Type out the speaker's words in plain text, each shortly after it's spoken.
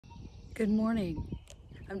Good morning.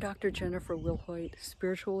 I'm Dr. Jennifer Wilhoit,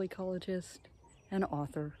 spiritual ecologist and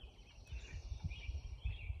author.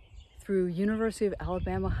 Through University of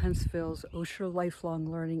Alabama Huntsville's Osher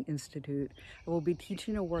Lifelong Learning Institute, I will be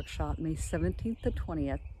teaching a workshop May 17th to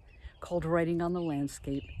 20th called Writing on the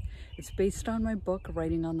Landscape. It's based on my book,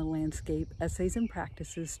 Writing on the Landscape, Essays and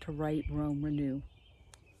Practices to Write, Roam, Renew.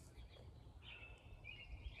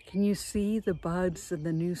 Can you see the buds and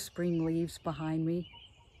the new spring leaves behind me?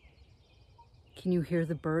 Can you hear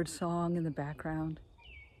the bird song in the background?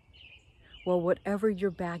 Well, whatever your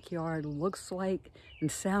backyard looks like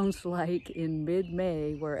and sounds like in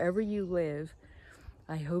mid-May, wherever you live,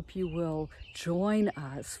 I hope you will join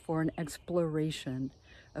us for an exploration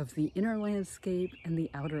of the inner landscape and the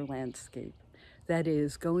outer landscape. That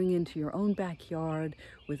is, going into your own backyard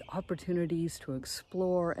with opportunities to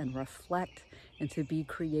explore and reflect and to be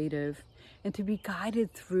creative and to be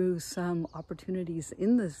guided through some opportunities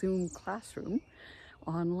in the Zoom classroom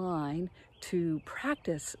online to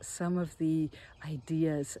practice some of the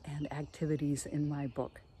ideas and activities in my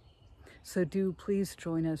book. So do please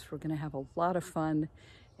join us. We're going to have a lot of fun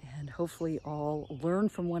and hopefully all learn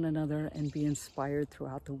from one another and be inspired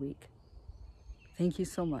throughout the week. Thank you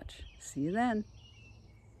so much. See you then.